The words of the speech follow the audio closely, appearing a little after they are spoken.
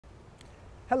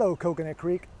Hello, Coconut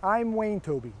Creek. I'm Wayne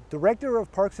Tobey, Director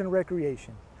of Parks and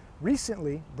Recreation.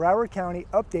 Recently, Broward County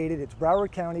updated its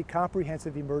Broward County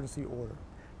Comprehensive Emergency Order.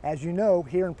 As you know,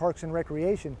 here in Parks and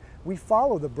Recreation, we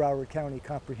follow the Broward County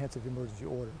Comprehensive Emergency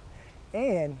Order.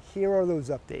 And here are those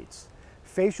updates.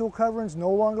 Facial coverings no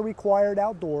longer required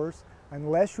outdoors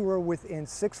unless you are within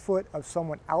 6 foot of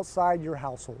someone outside your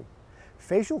household.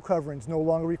 Facial coverings no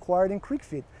longer required in creek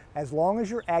feet as long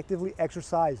as you're actively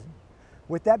exercising.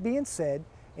 With that being said,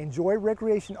 enjoy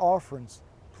recreation offerings.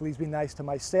 Please be nice to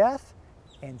my staff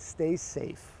and stay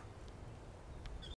safe.